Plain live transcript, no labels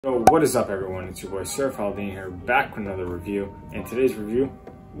So what is up everyone, it's your boy Surf Aldine here, back with another review. In today's review,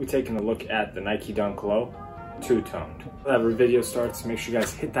 we're taking a look at the Nike Dunk Low two-toned. Before that video starts, make sure you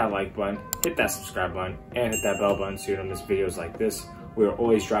guys hit that like button, hit that subscribe button, and hit that bell button so you don't miss videos like this. We are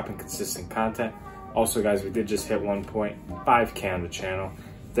always dropping consistent content. Also guys, we did just hit 1.5K on the channel.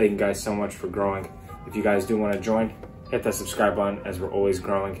 Thank you guys so much for growing. If you guys do want to join, hit that subscribe button as we're always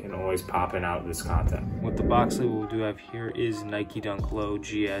growing and always popping out this content. What the box label we do have here is Nike Dunk Low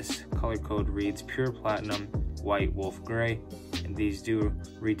GS. Color code reads Pure Platinum, White Wolf Gray. And these do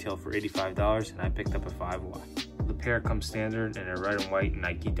retail for $85 and I picked up a 5Y. The pair comes standard in a red and white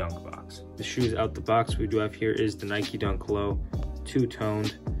Nike Dunk box. The shoes out the box we do have here is the Nike Dunk Low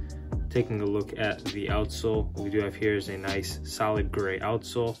two-toned. Taking a look at the outsole, what we do have here is a nice solid gray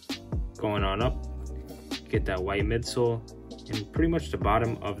outsole. Going on up, get that white midsole, and pretty much the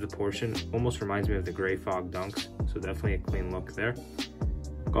bottom of the portion almost reminds me of the gray fog dunks, so definitely a clean look there.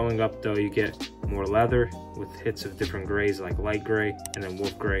 Going up though, you get more leather with hits of different grays like light gray and then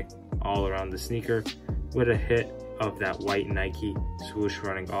wolf gray all around the sneaker, with a hit of that white Nike swoosh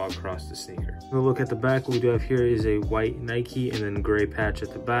running all across the sneaker. We'll look at the back. What we do have here is a white Nike and then gray patch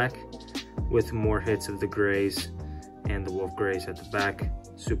at the back with more hits of the grays and the wolf grays at the back.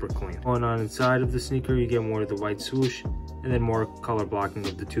 Super clean. Going on inside of the sneaker, you get more of the white swoosh and then more color blocking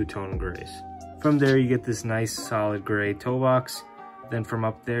of the two-tone grays. From there, you get this nice solid gray toe box. Then from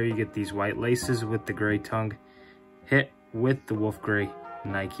up there, you get these white laces with the gray tongue hit with the wolf gray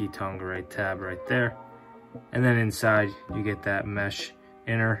Nike tongue right tab right there. And then inside, you get that mesh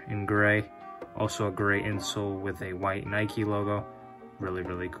inner in gray. Also a gray insole with a white Nike logo. Really,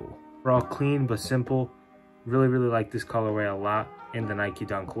 really cool. They're all clean but simple. Really like this colorway a lot in the Nike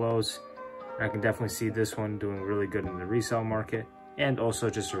Dunk Lows. I can definitely see this one doing really good in the resale market and also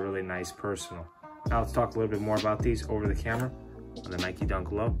just a really nice personal. Now let's talk a little bit more about these over the camera on the Nike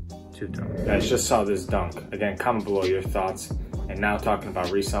Dunk Low two-tone. Guys, just saw this dunk. Again, comment below your thoughts. And now talking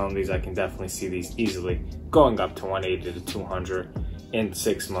about reselling these, I can definitely see these easily going up to 180 to 200 in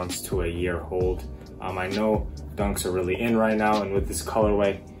 6 months to a year hold. I know dunks are really in right now, and with this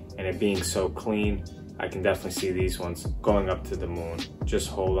colorway and it being so clean, I can definitely see these ones going up to the moon. Just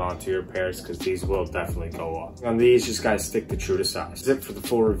hold on to your pairs because these will definitely go up. On these, just guys stick to true to size. That's it for the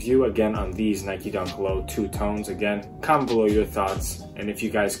full review. Again, on these Nike Dunk Low two-tones. Again, comment below your thoughts. And if you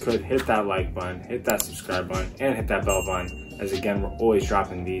guys could, hit that like button, hit that subscribe button, and hit that bell button. As again, we're always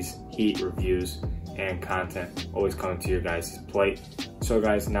dropping these heat reviews and content always coming to your guys' plate. So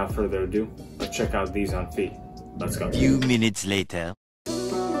guys, without further ado, let's check out these on feet. Let's go. Few minutes later.